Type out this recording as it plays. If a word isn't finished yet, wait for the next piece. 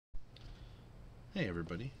Hey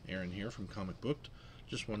everybody, Aaron here from Comic Booked.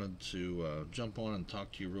 Just wanted to jump on and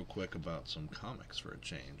talk to you real quick about some comics for a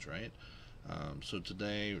change, right? So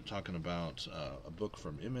today we're talking about a book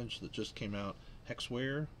from Image that just came out,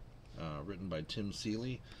 Hexware, written by Tim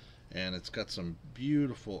Seeley, and it's got some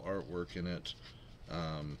beautiful artwork in it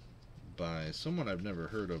by someone I've never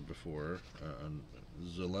heard of before,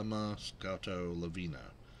 Zulema Scotto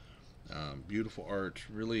Lavina. Beautiful art,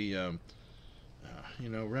 really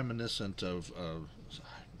reminiscent of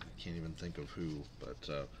I can't even think of who,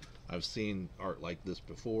 but I've seen art like this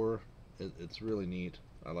before. It's really neat.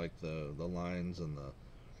 I like the lines and the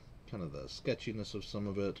kind of the sketchiness of some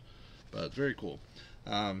of it, but very cool.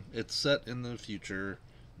 It's set in the future.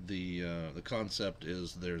 The concept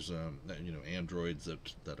is there's androids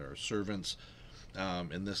that are servants.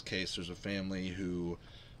 In this case, there's a family who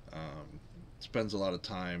spends a lot of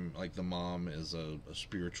time. Like the mom is a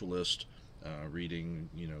spiritualist, reading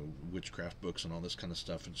witchcraft books and all this kind of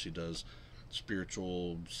stuff, and she does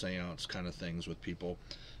spiritual seance kind of things with people,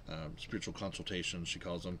 spiritual consultations she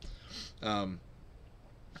calls them.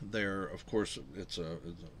 There, of course, it's a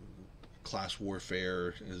class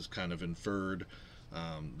warfare is kind of inferred.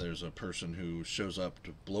 There's a person who shows up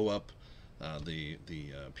to blow up the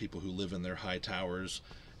people who live in their high towers,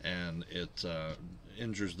 and it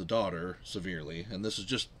injures the daughter severely. And this is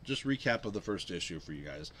just recap of the first issue for you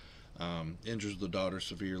guys. Injures the daughter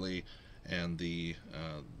severely, and the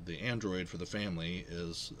android for the family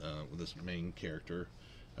is this main character,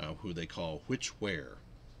 who they call Witchware,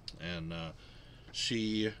 and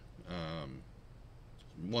she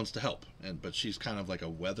wants to help, but she's kind of like a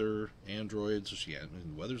weather android, so she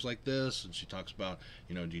weather's like this, and she talks about,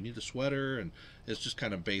 do you need a sweater, and it's just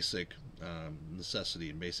kind of basic necessity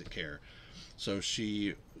and basic care. So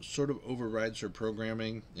she sort of overrides her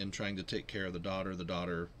programming in trying to take care of the daughter. The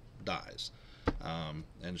daughter dies,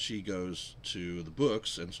 and she goes to the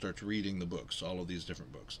books and starts reading the books, all of these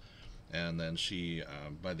different books, and then she,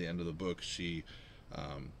 by the end of the book, she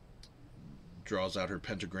draws out her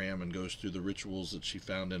pentagram and goes through the rituals that she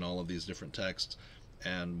found in all of these different texts,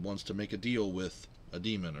 and wants to make a deal with a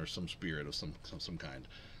demon or some spirit of some kind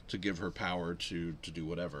to give her power to do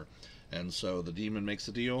whatever. And so the demon makes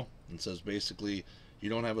a deal and says, basically, you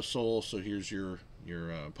don't have a soul, so here's your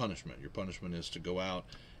punishment. Your punishment is to go out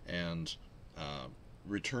and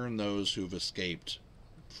return those who've escaped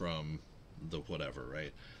from the whatever,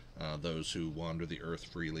 right? Those who wander the earth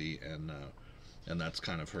freely, and that's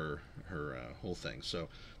kind of her whole thing. So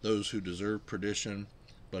those who deserve perdition,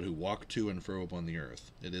 but who walk to and fro upon the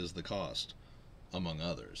earth, it is the cost, among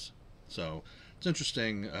others. So it's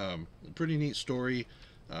interesting, pretty neat story.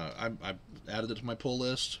 I added it to my pull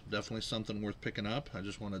list. Definitely something worth picking up. I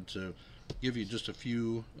just wanted to give you just a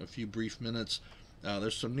few brief minutes.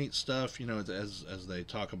 There's some neat stuff, as they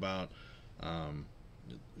talk about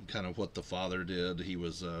kind of what the father did. He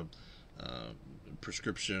was a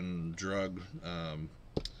prescription drug, I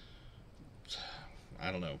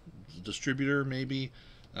don't know, distributor maybe,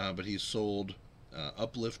 but he sold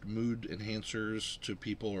uplift mood enhancers to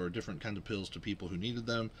people, or different kind of pills to people who needed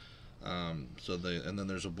them. And then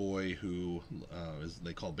there's a boy who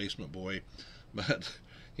they call Basement Boy, but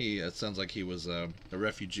it sounds like he was a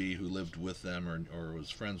refugee who lived with them, or was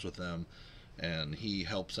friends with them, and he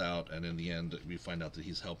helps out, and in the end we find out that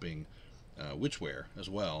he's helping Witchware as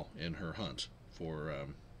well in her hunt for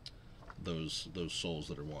those souls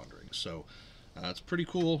that are wandering. So it's pretty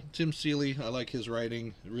cool. Tim Seeley, I like his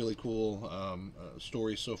writing. Really cool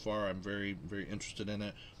story so far. I'm very, very interested in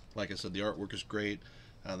it. Like I said, the artwork is great.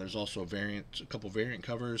 There's also a couple variant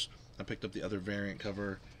covers. I picked up the other variant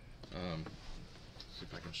cover. See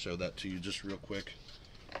if I can show that to you just real quick.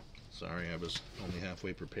 Sorry, I was only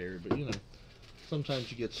halfway prepared, but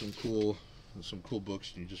sometimes you get some cool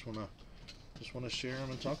books, and you just wanna share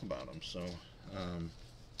them and talk about them. So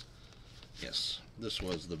yes, this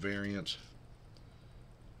was the variant,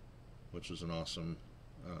 which is an awesome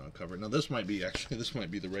cover. Now this might be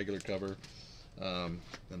the regular cover, and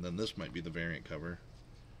then this might be the variant cover.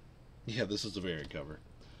 Yeah, this is the variant cover.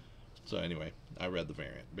 So anyway, I read the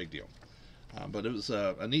variant. Big deal. But it was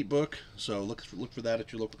a neat book, so look for that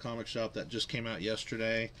at your local comic shop. That just came out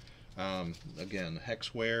yesterday. Again,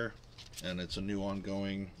 Hexware, and it's a new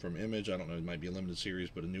ongoing from Image. I don't know, it might be a limited series,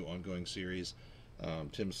 but a new ongoing series.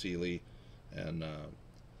 Tim Seeley and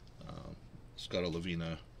Scotto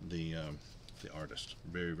Lavina, the artist.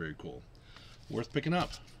 Very, very cool. Worth picking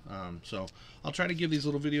up. So I'll try to give these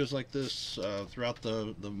little videos like this throughout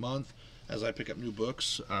the month as I pick up new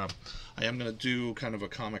books. I am going to do kind of a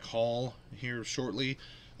comic haul here shortly,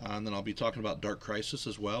 and then I'll be talking about Dark Crisis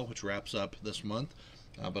as well, which wraps up this month.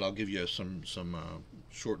 But I'll give you some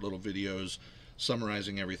short little videos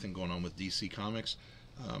summarizing everything going on with DC Comics.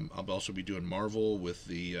 I'll also be doing Marvel with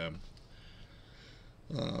the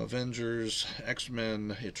Avengers,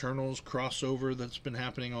 X-Men, Eternals crossover that's been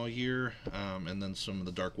happening all year, and then some of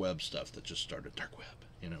the Dark Web stuff that just started. Dark Web,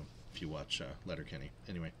 you know, if you watch Letterkenny.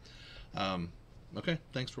 Anyway, okay,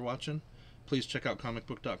 thanks for watching. Please check out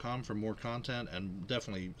comicbook.com for more content, and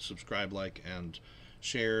definitely subscribe, like, and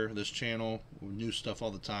share this channel. New stuff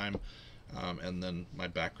all the time, and then my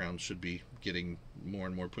background should be getting more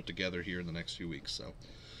and more put together here in the next few weeks. So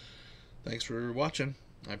thanks for watching.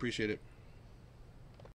 I appreciate it.